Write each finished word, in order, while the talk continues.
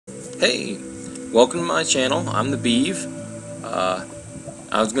Hey, welcome to my channel. I'm the Beeve. I'm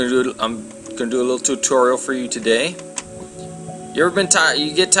gonna do a little tutorial for you today. You ever been tired?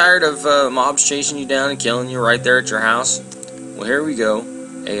 You get tired of mobs chasing you down and killing you right there at your house? Well, here we go.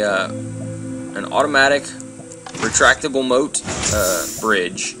 An automatic retractable moat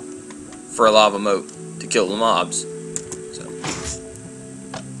bridge for a lava moat to kill the mobs. So,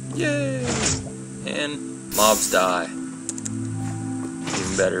 yay! And mobs die.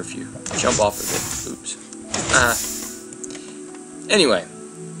 Even better if you jump off of it. Oops. Anyway,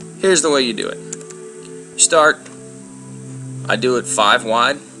 here's the way you do it. Start. I do it 5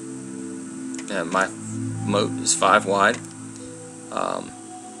 wide. My moat is 5 wide.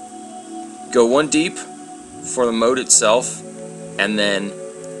 Go 1 deep for the moat itself, and then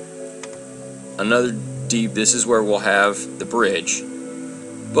another deep. This is where we'll have the bridge,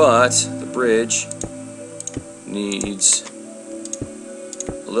 but the bridge needs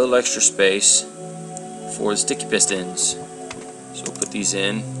a little extra space for the sticky pistons. So we'll put these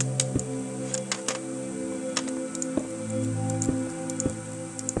in.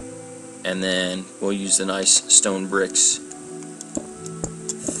 And then we'll use the nice stone bricks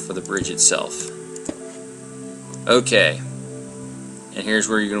for the bridge itself. Okay. And here's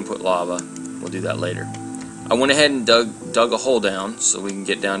where you're going to put lava. We'll do that later. I went ahead and dug a hole down so we can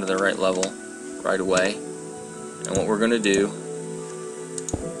get down to the right level right away. And what we're going to do,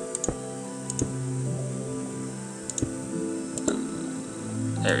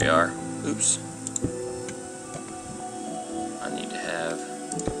 there we are. Oops. I need to have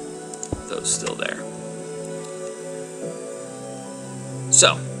those still there.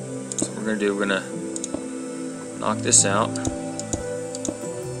 So what we're going to do, we're going to knock this out.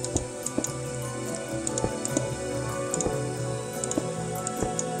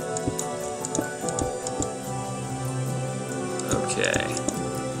 Okay.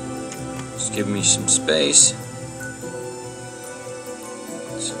 Just give me some space.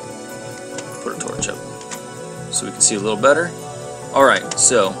 Put a torch up so we can see a little better. Alright,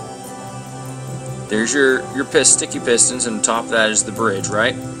 so there's your sticky pistons, and on top of that is the bridge,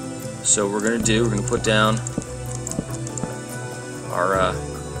 right? So what we're going to put down our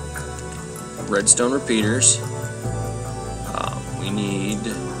redstone repeaters. We need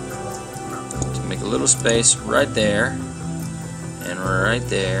to make a little space right there and right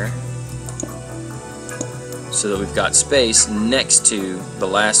there, so that we've got space next to the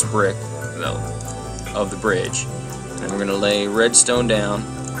last brick of the bridge. And we're going to lay redstone down.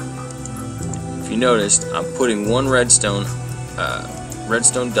 If you noticed, I'm putting 1 redstone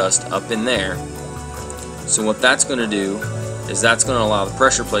dust up in there. So what that's going to do is that's going to allow the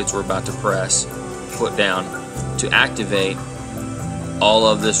pressure plates we're about to put down, to activate all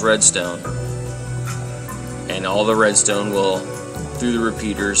of this redstone. And all the redstone will, through the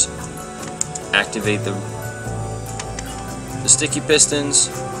repeaters, activate the sticky pistons.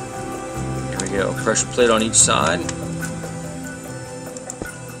 Here we go, pressure plate on each side.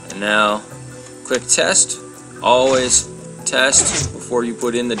 And now, quick test. Always test before you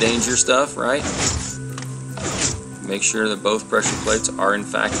put in the danger stuff, right? Make sure that both pressure plates are in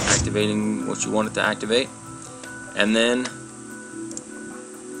fact activating what you want it to activate. And then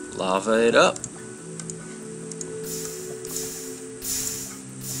lava it up.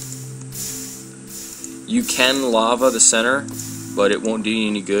 You can lava the center, but it won't do you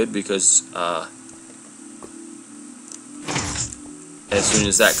any good, because as soon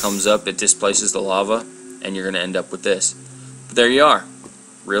as that comes up, it displaces the lava, and you're going to end up with this. But there you are.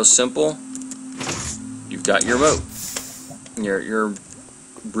 Real simple. You've got your moat. Your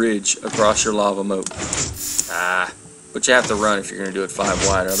bridge across your lava moat. But you have to run if you're going to do it 5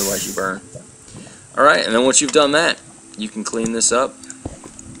 wide, otherwise you burn. Alright, and then once you've done that, you can clean this up,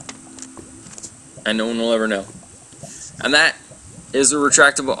 and no one will ever know. And that is a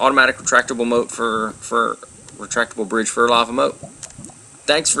automatic retractable moat for retractable bridge for a lava moat.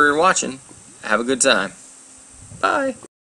 Thanks for watching. Have a good time. Bye.